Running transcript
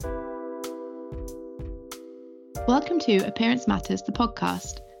Welcome to Appearance Matters, the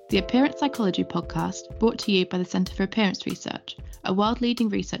podcast, the appearance psychology podcast brought to you by the Centre for Appearance Research, a world-leading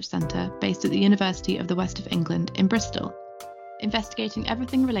research centre based at the University of the West of England in Bristol, investigating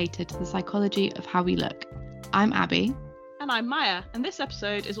everything related to the psychology of how we look. I'm Abby. And I'm Maya, and this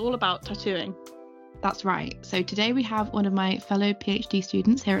episode is all about tattooing. That's right. So today we have one of my fellow PhD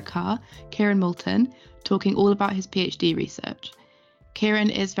students here at CAR, Kieran Moulton, talking all about his PhD research. Kieran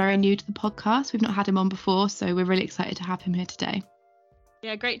is very new to the podcast. We've not had him on before, so we're really excited to have him here today.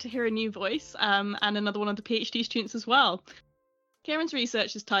 Yeah, great to hear a new voice, and another one of the PhD students as well. Kieran's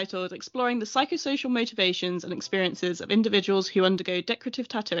research is titled Exploring the Psychosocial Motivations and Experiences of Individuals Who Undergo Decorative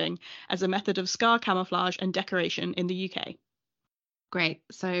Tattooing as a Method of Scar Camouflage and Decoration in the UK. Great.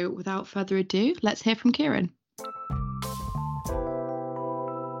 So without further ado, let's hear from Kieran.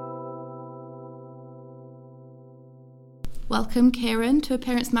 Welcome, Kieran, to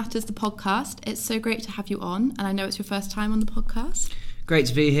Appearance Matters, the podcast. It's so great to have you on, and I know it's your first time on the podcast. Great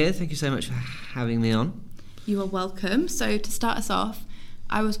to be here. Thank you so much for having me on. You are welcome. So to start us off,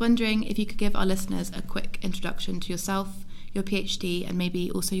 I was wondering if you could give our listeners a quick introduction to yourself, your PhD, and maybe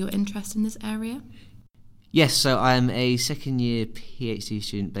also your interest in this area. Yes, so I'm a second-year PhD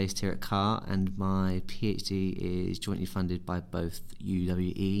student based here at CAR, and my PhD is jointly funded by both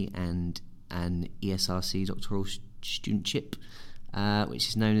UWE and an ESRC doctoral studentship, which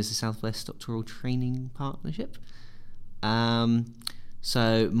is known as the Southwest Doctoral Training Partnership.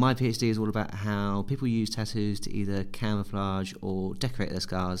 So my PhD is all about how people use tattoos to either camouflage or decorate their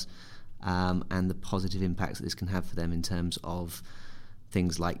scars, and the positive impacts that this can have for them in terms of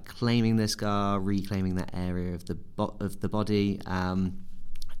things like claiming their scar, reclaiming that area of the body,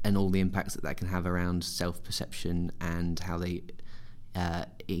 and all the impacts that can have around self-perception and how they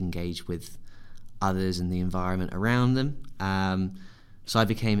engage with others and the environment around them. So I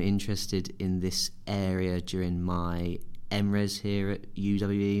became interested in this area during my MRes here at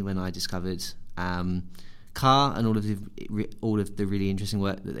UWE when I discovered CAR and all of the really interesting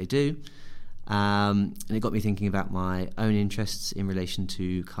work that they do. And it got me thinking about my own interests in relation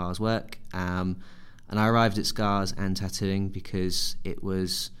to CAR's work. And I arrived at scars and tattooing because it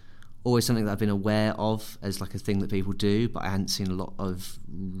was always something that I've been aware of as like a thing that people do, but I hadn't seen a lot of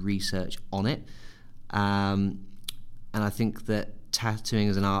research on it. And I think that tattooing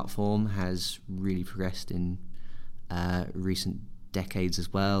as an art form has really progressed in recent decades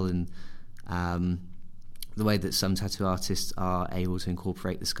as well, and the way that some tattoo artists are able to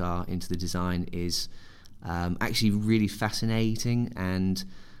incorporate the scar into the design is actually really fascinating, and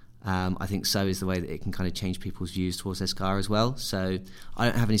I think so is the way that it can kind of change people's views towards their scar as well. So I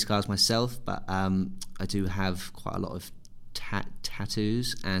don't have any scars myself, but I do have quite a lot of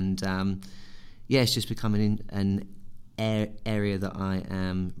tattoos, and it's just becoming an area that I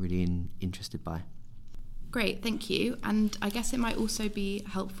am really interested by. Great, thank you. And I guess it might also be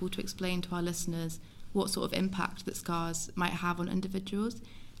helpful to explain to our listeners what sort of impact that scars might have on individuals,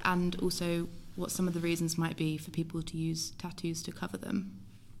 and also what some of the reasons might be for people to use tattoos to cover them.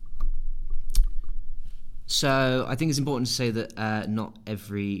 So I think it's important to say that not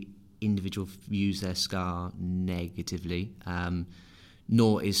every individual views their scar negatively,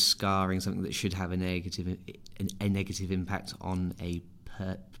 nor is scarring something that should have a negative impact on a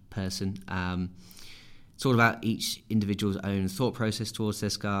person. It's all about each individual's own thought process towards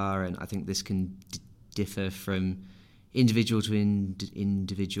their scar, and I think this can differ from individual to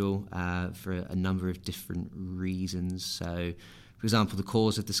individual for a number of different reasons. So, for example, the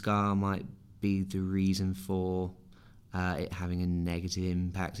cause of the scar might be the reason for it having a negative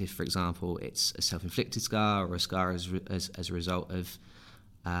impact. If, for example, it's a self-inflicted scar or a scar as a result of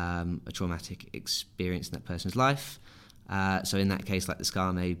a traumatic experience in that person's life. So in that case, like, the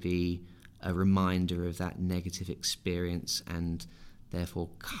scar may be a reminder of that negative experience, and therefore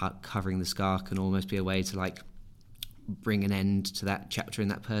covering the scar can almost be a way to like bring an end to that chapter in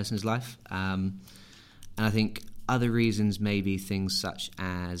that person's life. And I think other reasons may be things such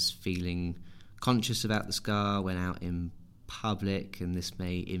as feeling conscious about the scar when out in public, and this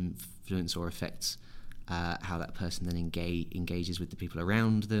may influence or affect how that person then engages with the people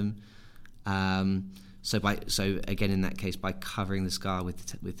around them. So again, in that case, by covering the scar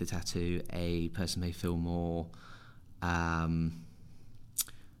with the tattoo, a person may feel more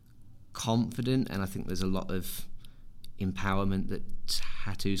confident, and I think there's a lot of empowerment that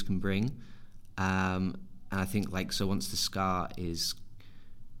tattoos can bring. And I think so once the scar is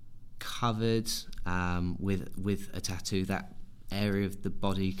covered with a tattoo, that area of the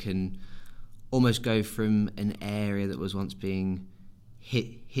body can almost go from an area that was once being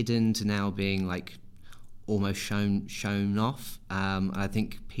hidden to now being almost shown off. I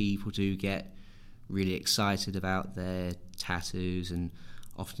think people do get really excited about their tattoos and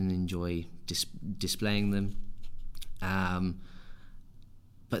often enjoy displaying them.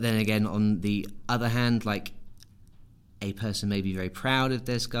 But then again, on the other hand, like, a person may be very proud of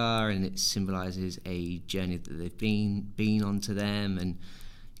their scar and it symbolises a journey that they've been on to them, and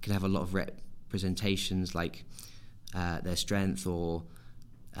it can have a lot of representations like their strength or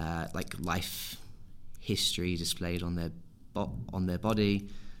like life history displayed on their body.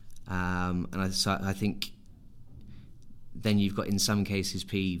 And I think then you've got, in some cases,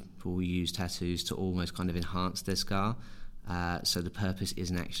 people use tattoos to almost kind of enhance their scar. So the purpose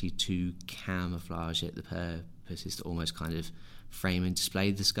isn't actually to camouflage it. The purpose is to almost kind of frame and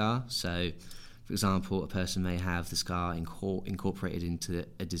display the scar. So, for example, a person may have the scar incorporated into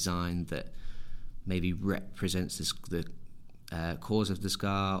a design that maybe represents the cause of the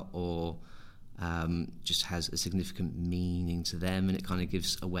scar, or just has a significant meaning to them, and it kind of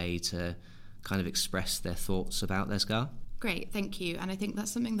gives a way to kind of express their thoughts about their scar. Great, thank you. And I think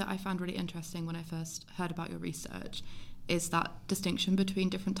that's something that I found really interesting when I first heard about your research, is that distinction between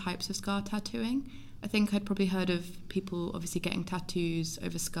different types of scar tattooing. I think I'd probably heard of people obviously getting tattoos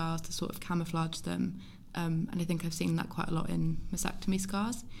over scars to sort of camouflage them, and I think I've seen that quite a lot in mastectomy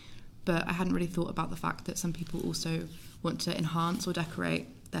scars, but I hadn't really thought about the fact that some people also want to enhance or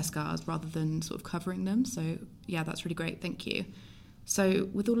decorate their scars rather than sort of covering them. So yeah, that's really great, thank you. So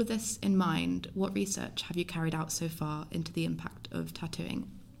with all of this in mind, what research have you carried out so far into the impact of tattooing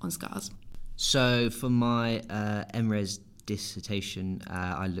on scars? So for my MRes dissertation,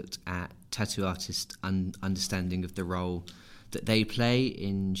 I looked at tattoo artists' understanding of the role that they play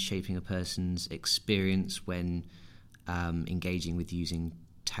in shaping a person's experience when engaging with using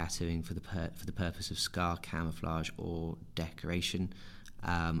tattooing for the purpose of scar camouflage or decoration,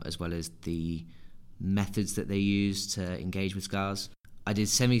 as well as the methods that they use to engage with scars. I did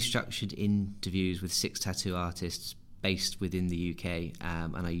semi-structured interviews with 6 tattoo artists based within the UK,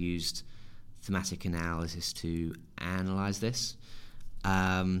 and I used thematic analysis to analyse this.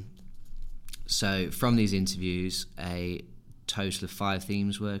 So from these interviews, a total of 5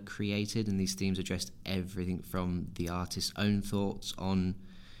 themes were created, and these themes addressed everything from the artist's own thoughts on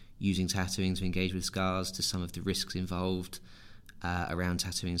using tattooing to engage with scars to some of the risks involved around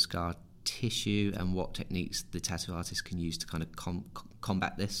tattooing scar tissue and what techniques the tattoo artist can use to kind of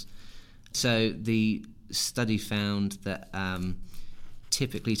combat this. So the study found that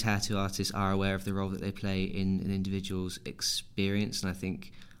typically tattoo artists are aware of the role that they play in an individual's experience, and I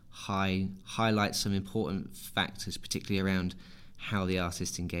think highlights some important factors, particularly around how the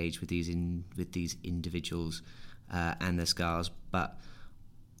artist engage with these individuals and their scars. But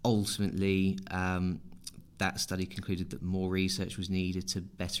ultimately, that study concluded that more research was needed to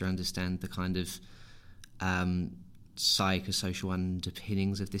better understand the kind of psychosocial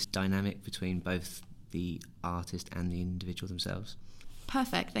underpinnings of this dynamic between both the artist and the individual themselves.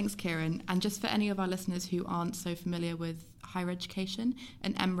 Perfect, thanks Kieran. And just for any of our listeners who aren't so familiar with higher education,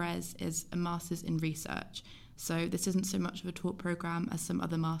 an MRes is a Master's in Research. So this isn't so much of a taught programme as some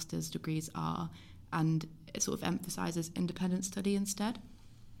other master's degrees are, and it sort of emphasises independent study instead.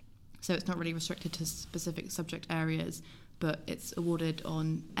 So it's not really restricted to specific subject areas, but it's awarded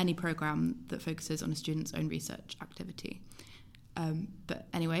on any programme that focuses on a student's own research activity. But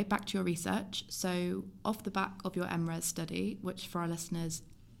anyway, back to your research. So off the back of your MRes study, which for our listeners,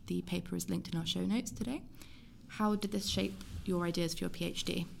 the paper is linked in our show notes today, how did this shape your ideas for your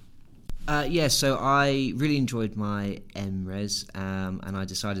PhD? So I really enjoyed my MRes, and I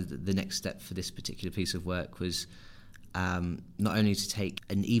decided that the next step for this particular piece of work was not only to take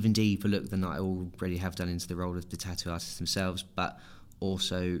an even deeper look than I already have done into the role of the tattoo artists themselves, but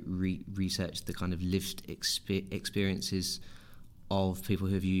also research the kind of lived experiences of people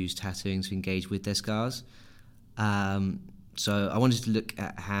who have used tattooing to engage with their scars. So I wanted to look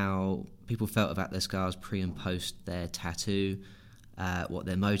at how people felt about their scars pre and post their tattoo, what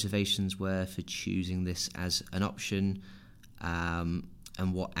their motivations were for choosing this as an option,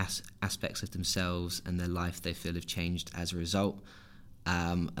 and what aspects of themselves and their life they feel have changed as a result,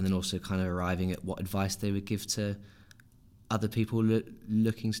 and then also kind of arriving at what advice they would give to other people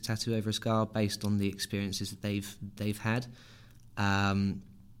looking to tattoo over a scar based on the experiences that they've had.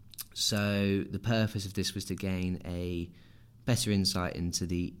 So the purpose of this was to gain a better insight into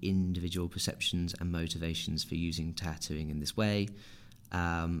the individual perceptions and motivations for using tattooing in this way,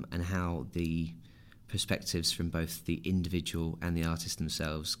 and how the perspectives from both the individual and the artist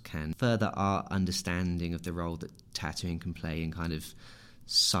themselves can further our understanding of the role that tattooing can play in kind of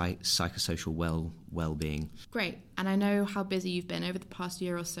psychosocial well-being. Great. And I know how busy you've been over the past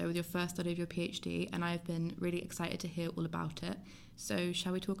year or so with your first study of your PhD, and I've been really excited to hear all about it. So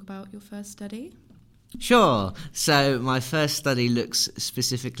shall we talk about your first study? Sure. So my first study looks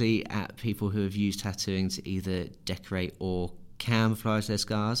specifically at people who have used tattooing to either decorate or camouflage their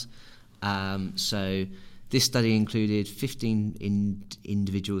scars. So this study included 15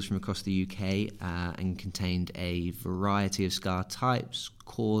 individuals from across the UK and contained a variety of scar types,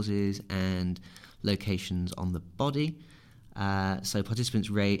 causes and locations on the body. So participants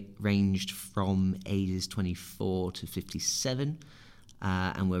ranged from ages 24 to 57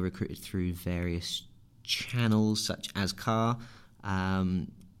 and were recruited through various channels such as CAR,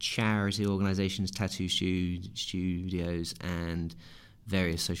 charity organisations, tattoo studios and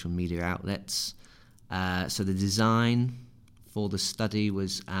various social media outlets. So the design for the study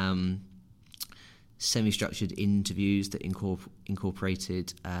was semi-structured interviews that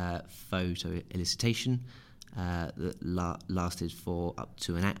incorporated photo elicitation that lasted for up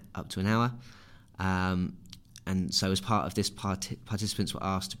to an hour. And so as part of this, participants were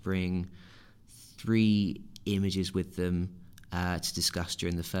asked to bring 3 images with them to discuss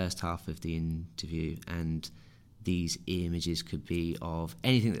during the first half of the interview, and these images could be of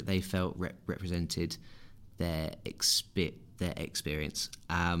anything that they felt represented their experience.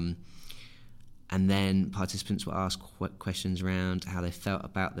 And then participants were asked questions around how they felt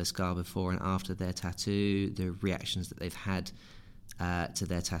about their scar before and after their tattoo, the reactions that they've had to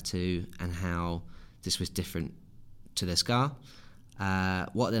their tattoo, and how this was different to their scar.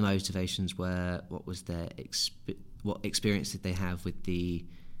 What their motivations were, what was their what experience did they have with the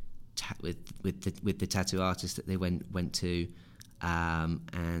tattoo artist that they went to,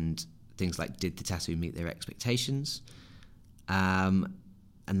 and things like, did the tattoo meet their expectations? And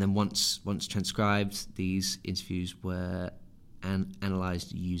then once transcribed, these interviews were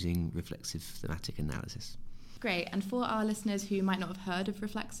analysed using reflexive thematic analysis. Great. And for our listeners who might not have heard of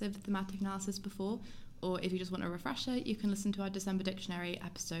reflexive thematic analysis before, or if you just want a refresher, you can listen to our December Dictionary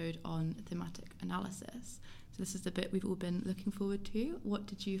episode on thematic analysis. So this is the bit we've all been looking forward to. What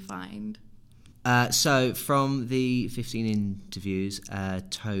did you find? So from the 15 interviews, a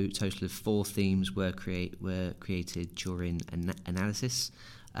total of 4 themes were created during analysis,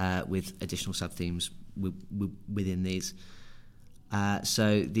 with additional sub-themes within these.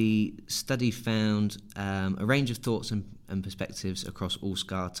 So the study found a range of thoughts and perspectives across all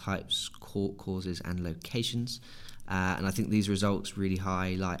scar types, causes and locations. And I think these results really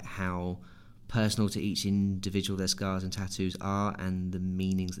highlight how personal to each individual their scars and tattoos are, and the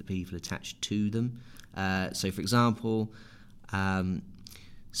meanings that people attach to them. So, for example,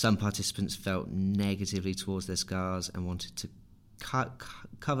 some participants felt negatively towards their scars and wanted to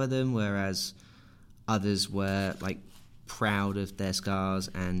cover them, whereas others were proud of their scars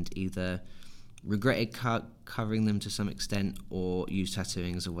and either regretted covering them to some extent or used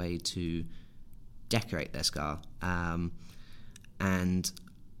tattooing as a way to decorate their scar. And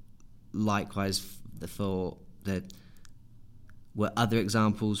likewise, there were other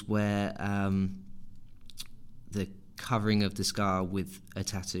examples where the covering of the scar with a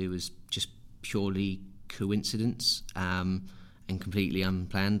tattoo was just purely coincidence and completely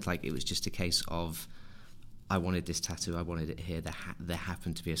unplanned. It was just a case of, I wanted this tattoo, I wanted it here, there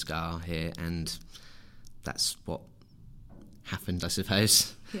happened to be a scar here, and that's what happened, I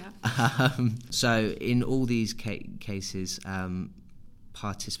suppose. Yeah. So in all these cases,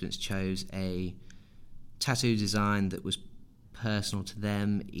 participants chose a tattoo design that was personal to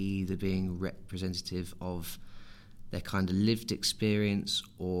them, either being representative of their kind of lived experience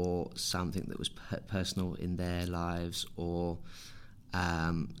or something that was personal in their lives, or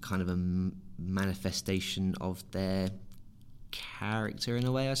kind of a manifestation of their character in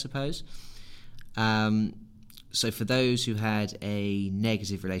a way, I suppose. So for those who had a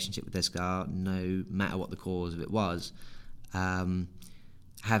negative relationship with their scar, no matter what the cause of it was,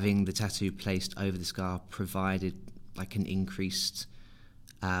 having the tattoo placed over the scar provided an increased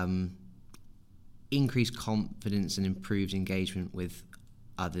confidence and improved engagement with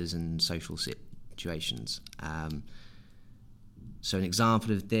others and social situations. So an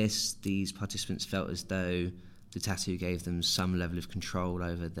example of this, these participants felt as though the tattoo gave them some level of control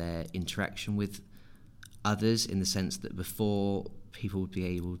over their interaction with others, in the sense that before, people would be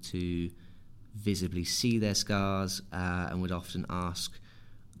able to visibly see their scars and would often ask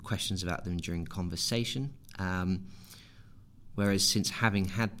questions about them during conversation. Whereas since having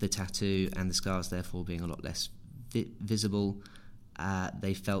had the tattoo and the scars therefore being a lot less visible,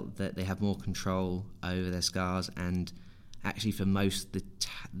 they felt that they have more control over their scars, and actually for most, the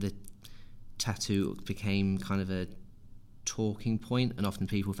tattoo became kind of a talking point, and often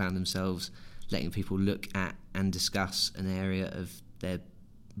people found themselves letting people look at and discuss an area of their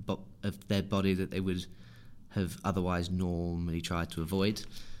body that they would have otherwise normally tried to avoid.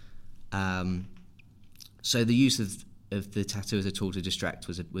 So the use of the tattoo as a tool to distract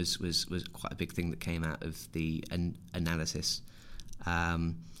was quite a big thing that came out of the analysis.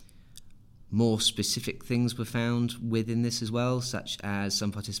 More specific things were found within this as well, such as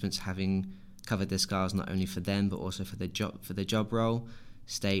some participants having covered their scars not only for them but also for their job role,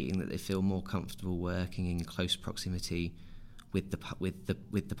 stating that they feel more comfortable working in close proximity with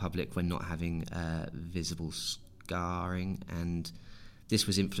the public when not having visible scarring. And this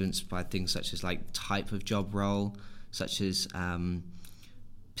was influenced by things such as like type of job role, such as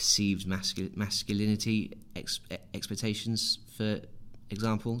perceived masculinity expectations, for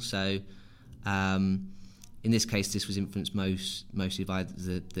example. So in this case, this was influenced mostly by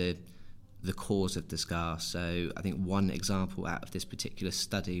the cause of the scar. So I think one example out of this particular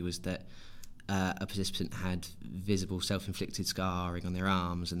study was that a participant had visible self-inflicted scarring on their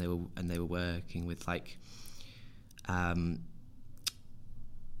arms, and they were working with like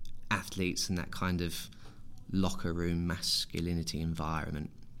athletes and that kind of locker room masculinity environment.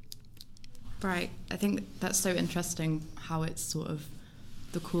 Right. I think that's so interesting how it's sort of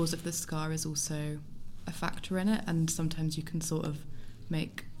the cause of the scar is also a factor in it, and sometimes you can sort of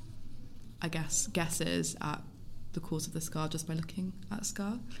make, I guess, guesses at the cause of the scar just by looking at a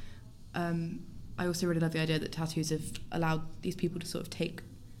scar. I also really love the idea that tattoos have allowed these people to sort of take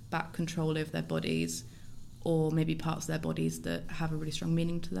back control over their bodies, or maybe parts of their bodies that have a really strong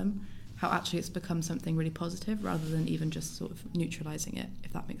meaning to them. How actually it's become something really positive rather than even just sort of neutralising it,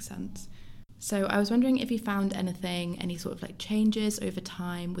 if that makes sense. So I was wondering if you found any sort of like changes over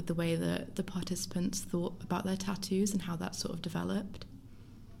time with the way that the participants thought about their tattoos and how that sort of developed.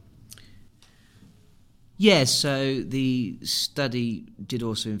 Yeah, so the study did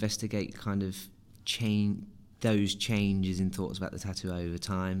also investigate kind of those changes in thoughts about the tattoo over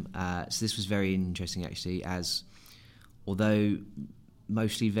time. So this was very interesting, actually, as although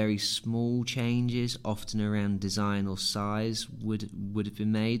mostly very small changes, often around design or size, would have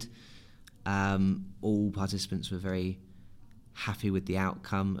been made, all participants were very happy with the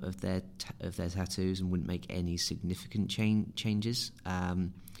outcome of their tattoos and wouldn't make any significant changes.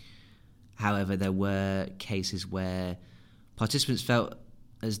 However, there were cases where participants felt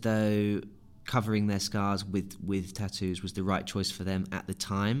as though covering their scars with tattoos was the right choice for them at the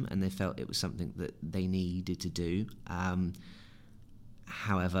time, and they felt it was something that they needed to do.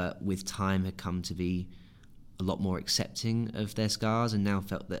 However, with time had come to be a lot more accepting of their scars, and now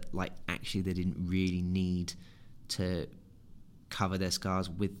felt that like actually they didn't really need to cover their scars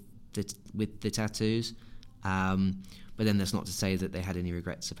with the tattoos. But then that's not to say that they had any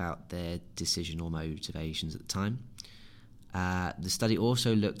regrets about their decision or motivations at the time. The study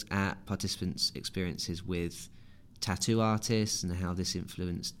also looked at participants' experiences with tattoo artists and how this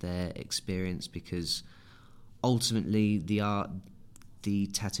influenced their experience, because ultimately the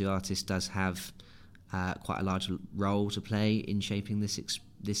tattoo artist does have quite a large role to play in shaping this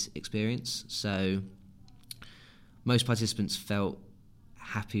experience. So most participants felt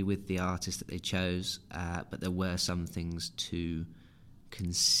happy with the artist that they chose, but there were some things to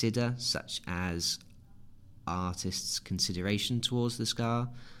consider, such as artists' consideration towards the scar.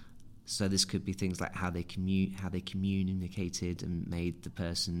 So this could be things like how they communicated and made the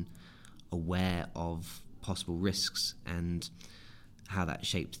person aware of possible risks, and how that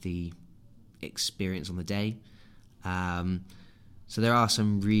shaped the experience on the day. So there are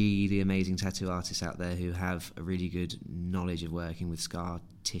some really amazing tattoo artists out there who have a really good knowledge of working with scar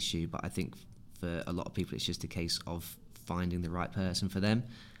tissue, but I think for a lot of people it's just a case of finding the right person for them.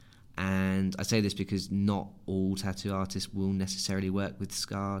 And I say this because not all tattoo artists will necessarily work with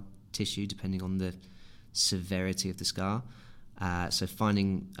scar tissue, depending on the severity of the scar. So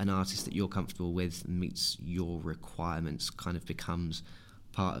finding an artist that you're comfortable with and meets your requirements kind of becomes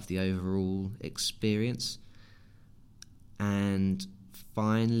part of the overall experience. And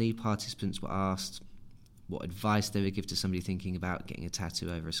finally, participants were asked what advice they would give to somebody thinking about getting a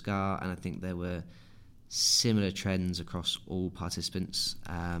tattoo over a scar, and I think there were similar trends across all participants.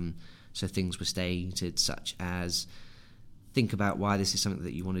 So things were stated such as think about why this is something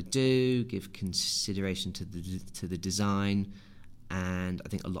that you want to do, give consideration to the design, and I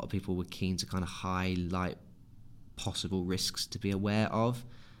think a lot of people were keen to kind of highlight possible risks to be aware of.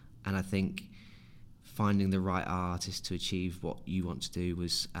 And I think finding the right artist to achieve what you want to do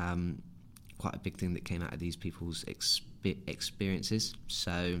was quite a big thing that came out of these people's experiences.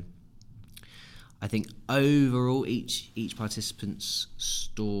 So I think overall each participant's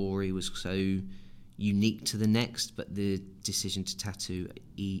story was so unique to the next, but the decision to tattoo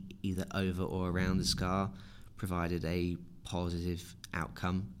either over or around the scar provided a positive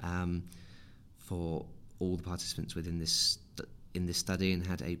outcome for all the participants within this in this study and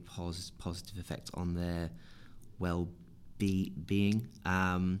had a positive effect on their well-being.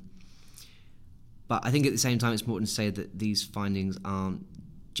 But I think at the same time it's important to say that these findings aren't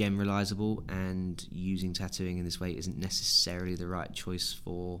generalizable, and using tattooing in this way isn't necessarily the right choice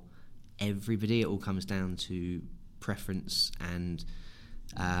for everybody. It all comes down to preference, and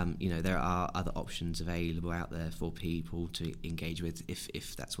there are other options available out there for people to engage with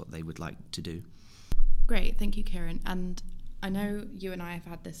if that's what they would like to do. Great, thank you, Kieran. And I know you and I have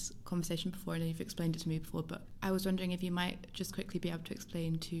had this conversation before, and you've explained it to me before, but I was wondering if you might just quickly be able to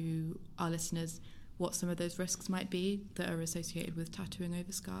explain to our listeners what some of those risks might be that are associated with tattooing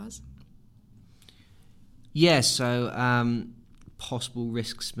over scars. Yeah, so possible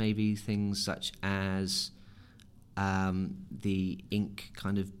risks may be things such as the ink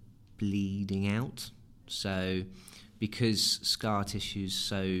kind of bleeding out. So because scar tissue is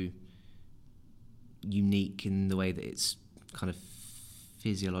so unique in the way that it's kind of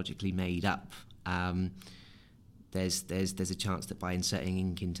physiologically made up, there's a chance that by inserting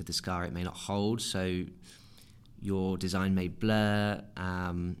ink into the scar it may not hold, so your design may blur.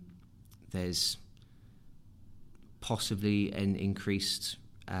 There's possibly an increased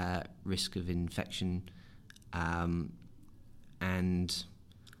risk of infection, and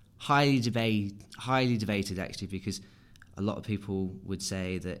highly debated actually, because a lot of people would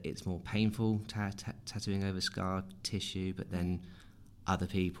say that it's more painful tattooing over scar tissue, but then other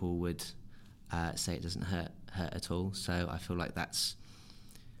people would say it doesn't hurt at all. So I feel like that's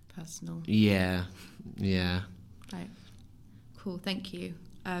personal. Yeah. Right. Cool. Thank you.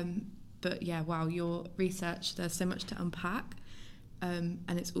 But yeah, wow, your research, there's so much to unpack, and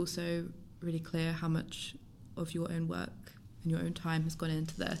it's also really clear how much of your own work and your own time has gone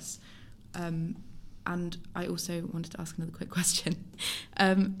into this. And I also wanted to ask another quick question.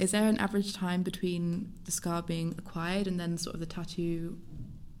 Is there an average time between the scar being acquired and then sort of the tattoo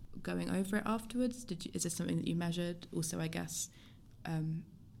going over it afterwards? Is this something that you measured? Also, I guess,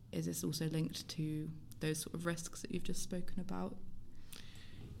 is this also linked to those sort of risks that you've just spoken about?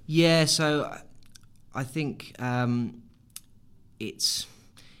 Yeah, so I think it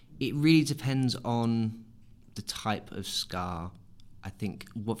really depends on the type of scar. I think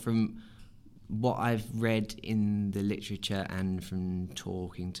from what I've read in the literature and from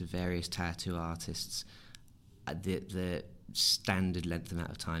talking to various tattoo artists, the standard length amount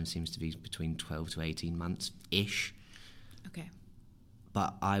of time seems to be between 12 to 18 months-ish. Okay.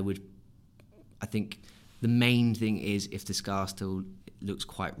 But I think the main thing is if the scar still looks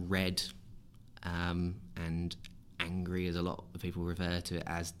quite red and angry, as a lot of people refer to it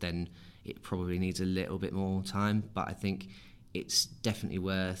as, then it probably needs a little bit more time. But I think it's definitely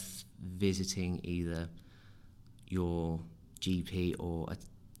worth visiting either your GP or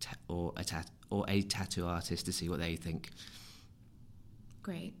a tattoo artist to see what they think.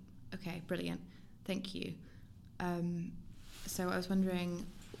 Great. Okay, brilliant. Thank you. So I was wondering,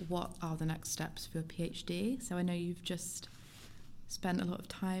 what are the next steps for your PhD? So I know you've just spent a lot of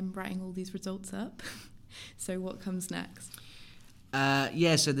time writing all these results up. So what comes next?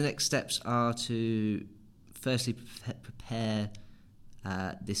 So the next steps are to firstly prepare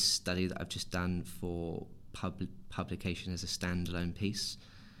this study that I've just done for publication as a standalone piece,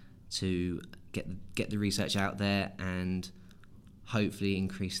 to get the research out there and hopefully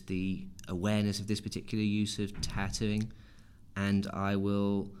increase the awareness of this particular use of tattooing. And I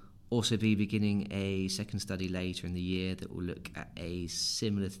will also be beginning a second study later in the year that will look at a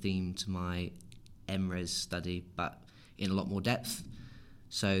similar theme to my MRes study, but in a lot more depth.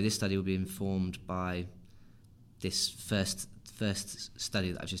 So this study will be informed by this first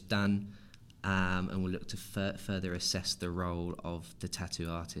study that I've just done, and we'll look to further assess the role of the tattoo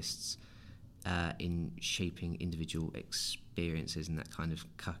artists in shaping individual experiences and that kind of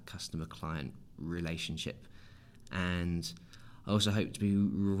customer-client relationship. And I also hope to be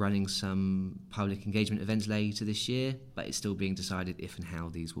running some public engagement events later this year, but it's still being decided if and how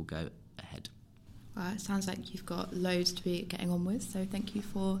these will go ahead. Well, it sounds like you've got loads to be getting on with, so thank you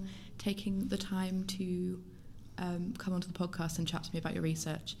for taking the time to come onto the podcast and chat to me about your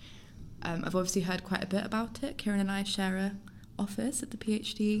research. I've obviously heard quite a bit about it. Kieran and I share a office at the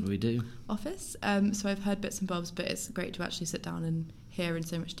PhD We do. office, so I've heard bits and bobs, but it's great to actually sit down and hear in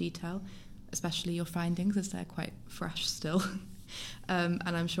so much detail, especially your findings, as they're quite fresh still. And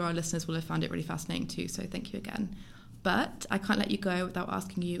I'm sure our listeners will have found it really fascinating too, so thank you again. But I can't let you go without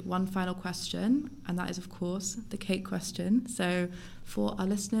asking you one final question, and that is, of course, the cake question. So for our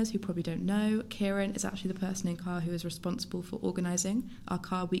listeners who probably don't know, Kieran is actually the person in CAR who is responsible for organising our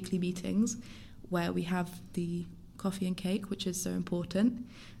CAR weekly meetings, where we have the coffee and cake, which is so important.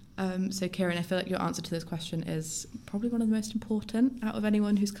 So Kieran, I feel like your answer to this question is probably one of the most important out of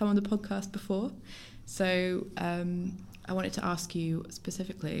anyone who's come on the podcast before. So I wanted to ask you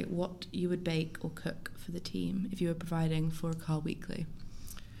specifically what you would bake or cook for the team if you were providing for a Car Weekly.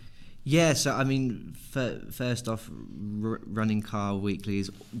 Yeah, so I mean, first off, running Car Weekly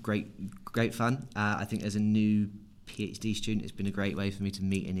is great fun. I think as a new PhD student, it's been a great way for me to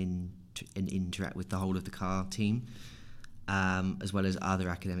meet and interact with the whole of the Car team, as well as other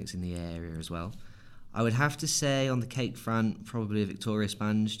academics in the area as well. I would have to say on the cake front, probably a Victoria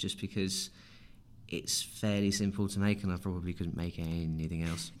sponge, just because it's fairly simple to make and I probably couldn't make anything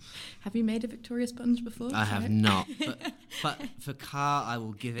else. Have you made a Victoria sponge before? I have not, but for Car, I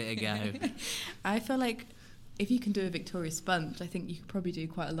will give it a go. I feel like if you can do a Victoria sponge, I think you could probably do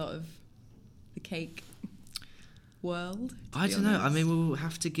quite a lot of the cake world. I don't know. I mean, we'll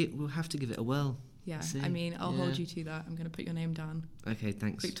have to give it a whirl. Yeah, I mean, I'll hold you to that. I'm going to put your name down. Okay,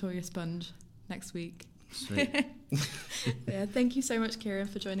 thanks. Victoria sponge next week. Sweet. Yeah, thank you so much, Kieran,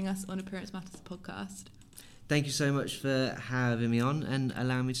 for joining us on Appearance Matters podcast. Thank you so much for having me on and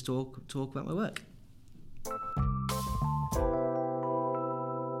allowing me to talk about my work.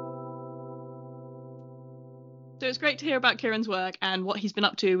 So it's great to hear about Kieran's work and what he's been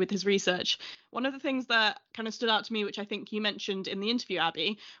up to with his research. One of the things that kind of stood out to me, which I think you mentioned in the interview,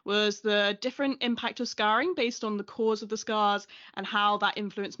 Abby, was the different impact of scarring based on the cause of the scars and how that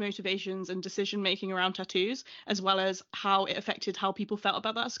influenced motivations and decision making around tattoos, as well as how it affected how people felt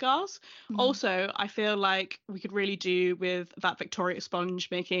about that scars. Also, I feel like we could really do with that Victoria sponge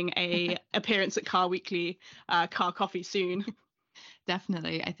making a appearance at Car Weekly, Car Coffee soon.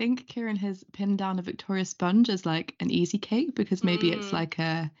 Definitely. I think Kieran has pinned down a Victoria sponge as like an easy cake because maybe it's like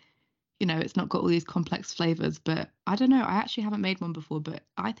it's not got all these complex flavours, but I don't know. I actually haven't made one before, but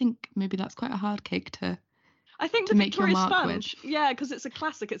I think maybe that's quite a hard cake to the make Victoria your mark sponge, with. Yeah, because it's a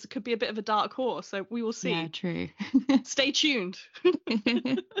classic. It could be a bit of a dark horse, so we will see. Yeah, true. Stay tuned.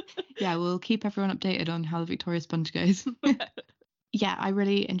 Yeah, we'll keep everyone updated on how the Victoria sponge goes. Yeah, I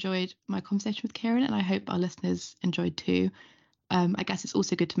really enjoyed my conversation with Kieran, and I hope our listeners enjoyed too. I guess it's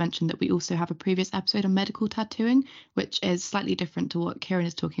also good to mention that we also have a previous episode on medical tattooing, which is slightly different to what Kieran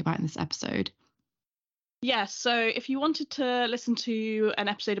is talking about in this episode. Yes, so if you wanted to listen to an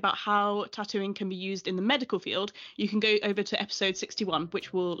episode about how tattooing can be used in the medical field, you can go over to episode 61,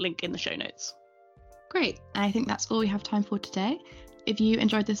 which we'll link in the show notes. Great, and I think that's all we have time for today. If you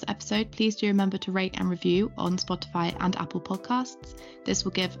enjoyed this episode, please do remember to rate and review on Spotify and Apple Podcasts. This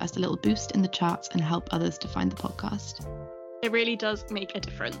will give us a little boost in the charts and help others to find the podcast. It really does make a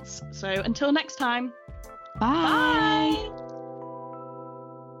difference. So until next time. Bye. Bye.